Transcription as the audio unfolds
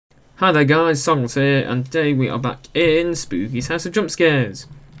Hi there guys, Soggles here, and today we are back in Spooky's House of Jumpscares.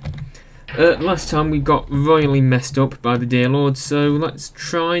 Last time we got royally messed up by the Dear Lord, so let's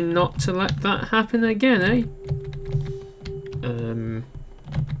try not to let that happen again, eh?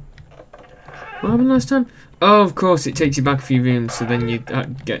 What happened last time? Oh, of course, it takes you back a few rooms, so then you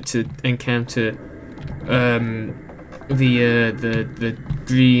get to encounter the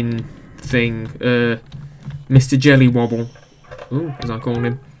green thing, Mr. Jelly Wobble. Ooh, as I call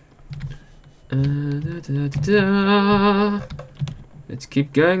him. Let's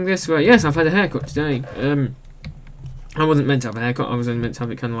keep going this way. Yes, I've had a haircut today. I wasn't meant to have a haircut. I was only meant to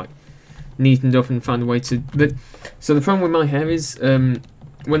have it kind of like neatened up and find a way to. So the problem with my hair is when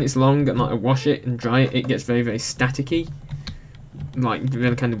it's long and like I wash it and dry it, it gets very, very staticky, like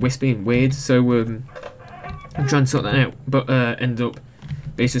really kind of wispy and weird. So I'm trying to sort that out, but ended up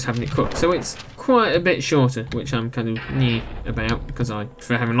basically just having it cut. So it's quite a bit shorter, which I'm kind of nyeh about because I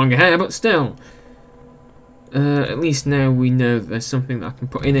prefer having longer hair, but still. At least now we know that there's something that I can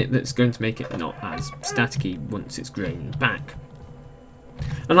put in it that's going to make it not as staticky once it's grown back.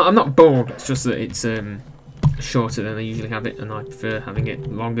 And I'm not bored, it's just that it's shorter than I usually have it, and I prefer having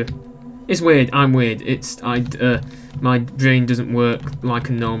it longer. It's weird, I'm weird. My brain doesn't work like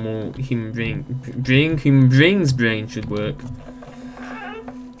a normal human being's brain should work.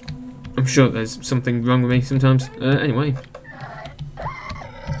 I'm sure there's something wrong with me sometimes. Anyway.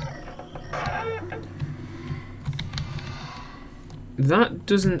 That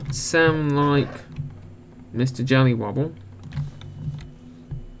doesn't sound like Mr. Jelly Wobble.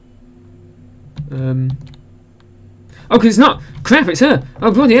 Oh, 'cause it's not! Crap, it's her!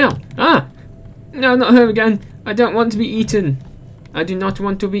 Oh, bloody hell! Ah! No, not her again! I don't want to be eaten! I do not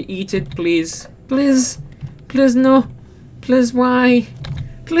want to be eaten, please! Please! Please, no! Please, why?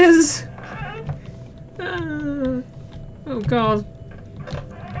 Please! Ah. Oh, God!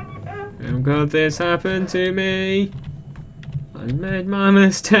 Oh, God, this happened to me! I made my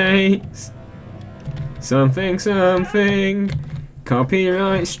mistakes. Something,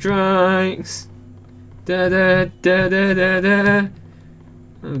 copyright strikes. Da da da da da da.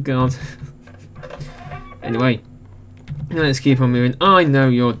 Oh God. Anyway, let's keep on moving. I know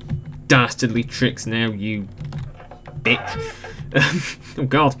your dastardly tricks now, you bitch. Oh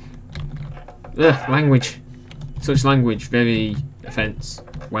God. Ugh, language. Such language, very offence.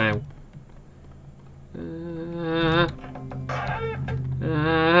 Wow.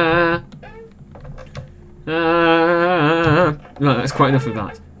 Right, that's quite enough of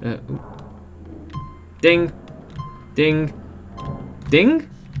that. Ding, ding, ding.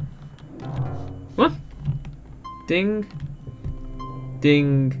 What? Ding,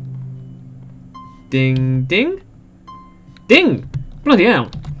 ding, ding, ding, ding. Bloody hell!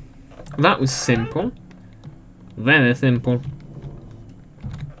 That was simple. Very simple.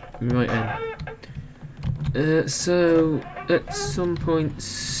 Right then. So at some point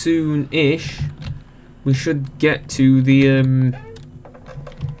soon-ish, we should get to the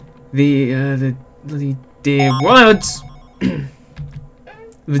bloody Deer Woods.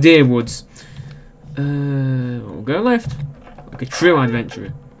 The Deer Woods. We'll go left, like a true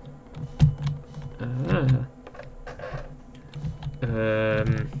adventurer.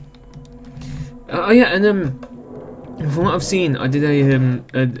 Oh yeah, and from what I've seen, I did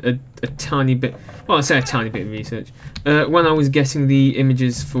a tiny bit. Well, I say a tiny bit of research. When I was getting the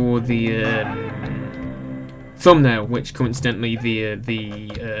images for the thumbnail, which coincidentally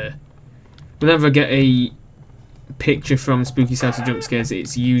whenever I get a picture from Spooky's House of Jumpscares,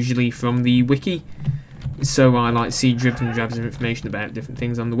 it's usually from the wiki. So I like see dribs and drabs of information about different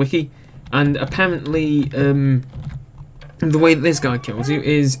things on the wiki. And apparently, the way that this guy kills you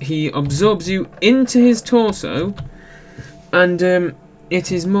is he absorbs you into his torso, and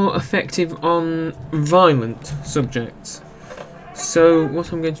it is more effective on violent subjects. So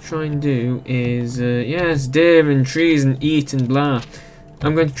what I'm going to try and do is, yes, deer and trees and eat and blah.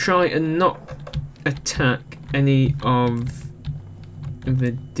 I'm going to try and not attack any of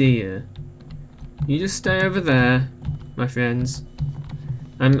the deer. You just stay over there, my friends.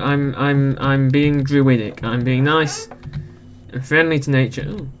 I'm being druidic. I'm being nice and friendly to nature.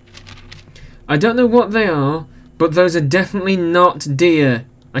 Ooh. I don't know what they are, but those are definitely not deer.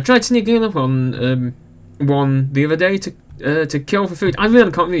 I tried sneaking up on one the other day to kill for food. I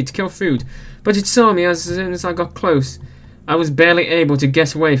really can't read, to kill food, but it saw me as soon as I got close. I was barely able to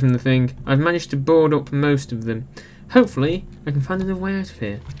get away from the thing. I've managed to board up most of them. Hopefully, I can find another way out of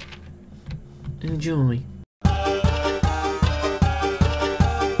here. Enjoy.